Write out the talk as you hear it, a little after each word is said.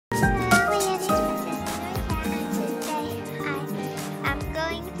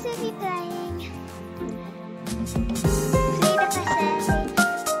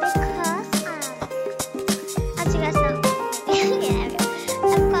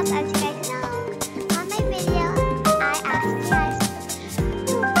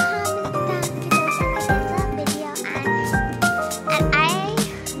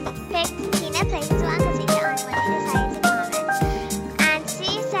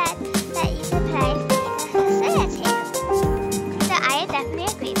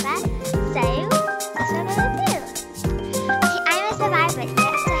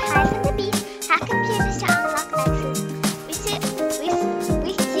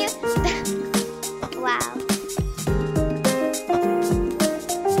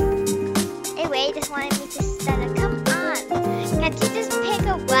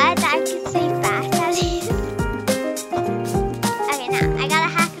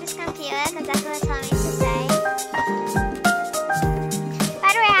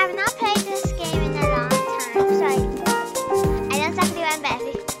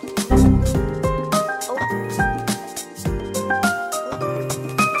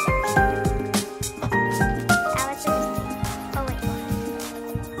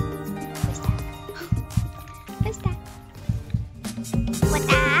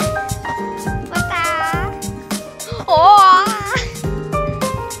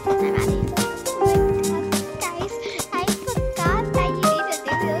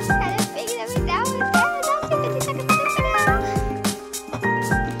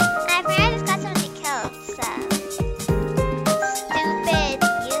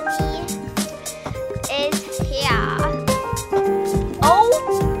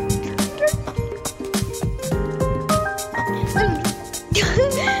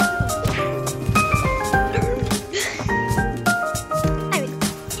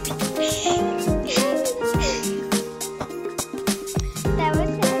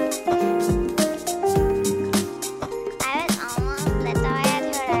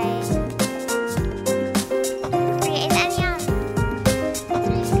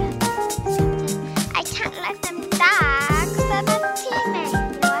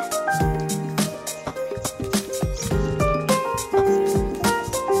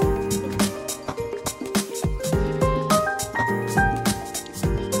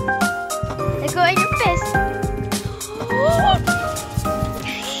go in your face.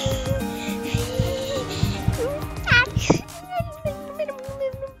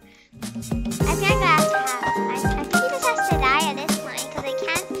 I think I think he just has to die at this point because I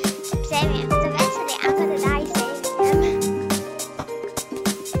can't save him. Because eventually I'm gonna die saving him.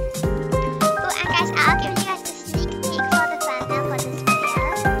 Oh, and guys, I'll give you guys a sneak peek for the thumbnail for this video.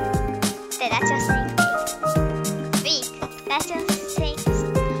 So that's your sneak peek. That's your sneak.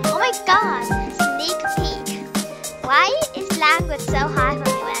 Oh my god, sneak peek. Why is language so hard for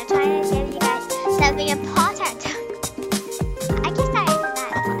me when I'm trying to give you guys something important? I guess that isn't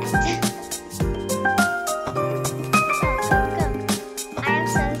that important. I am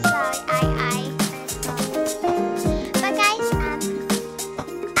so sorry. But guys,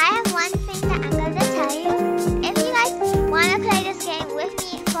 I have one thing that I'm gonna tell you. If you guys wanna play this game with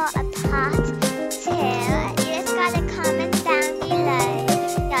me for a part 2, you just gotta comment down below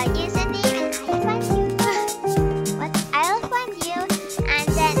your username and I'll find you. I'll find you and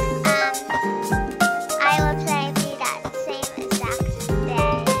then I will play with you that same exact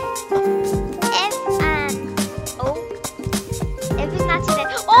day. If it's not too late.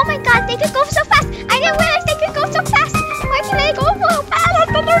 Oh my god, they could go so fast! I didn't realize they could go so fast! Why can they go so fast?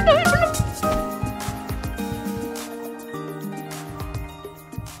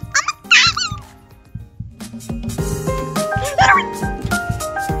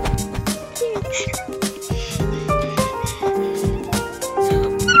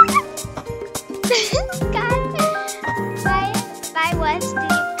 God, why was the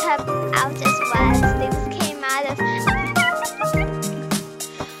cup out as was? They just came out of. That was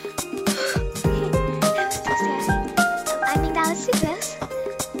too scary. I mean, that was too close.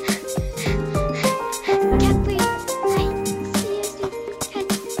 Can't breathe. I seriously can't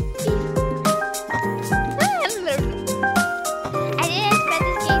breathe. I didn't expect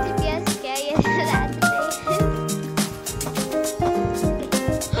this game to be as scary as that today.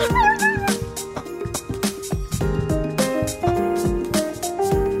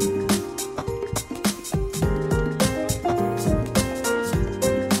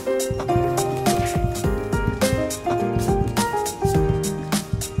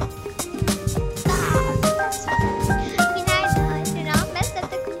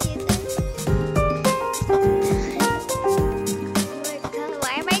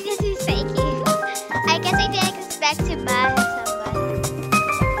 To buy somebody.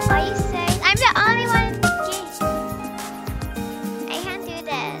 Are you serious? I'm the only one in the game. I can't do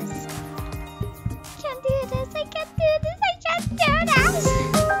this. I can't do this. I can't do this. I can't do this.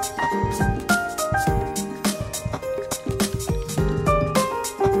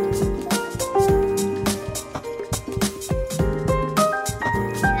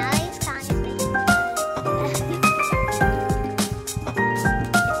 Now these songs make me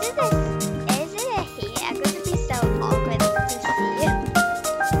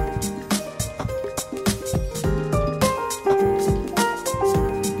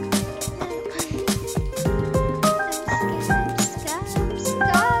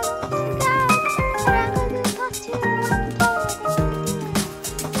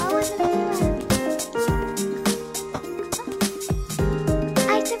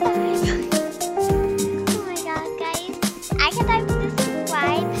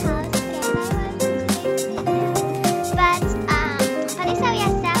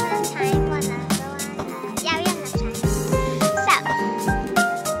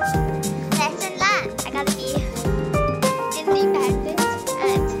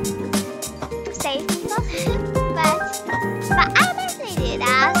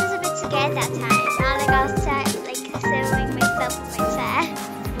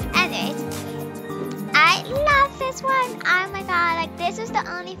this was the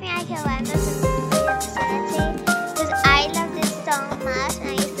only thing I can remember from the vicinity because I love this so much and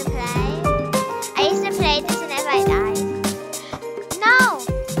I used to play. I used to play this whenever I died. No!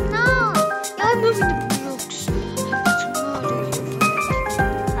 No! You're moving the blocks. Oh no.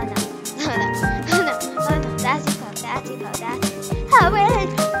 Oh no. Oh no. Oh no. That's your fault. That's your fault. That's your fault. Oh,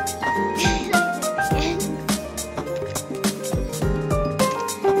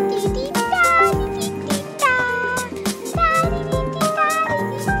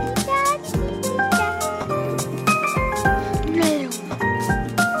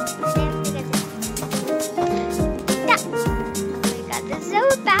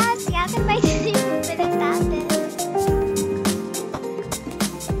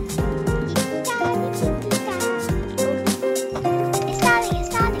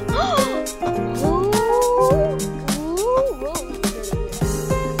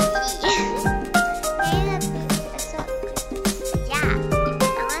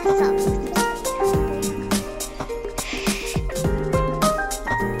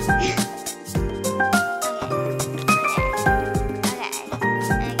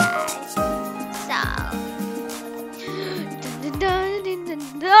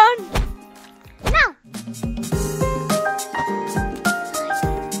 Done. No.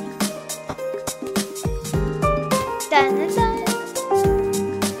 Dun, dun, dun.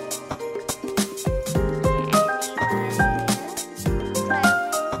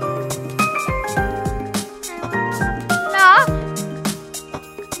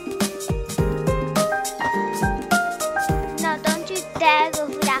 No, don't you dare go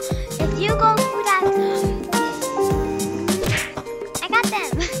for that. If you go for that, I got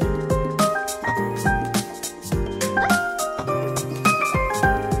them.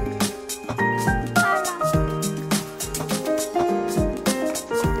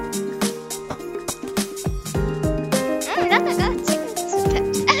 That's a good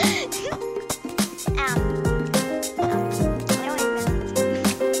chicken. Ow.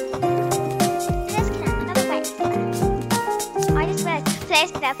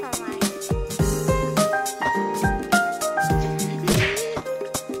 Place that for mine.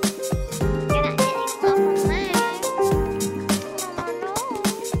 You're not getting one from mine.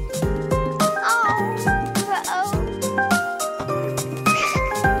 Oh,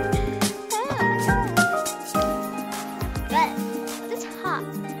 Good. It's hot.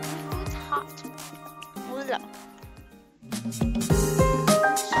 It's hot.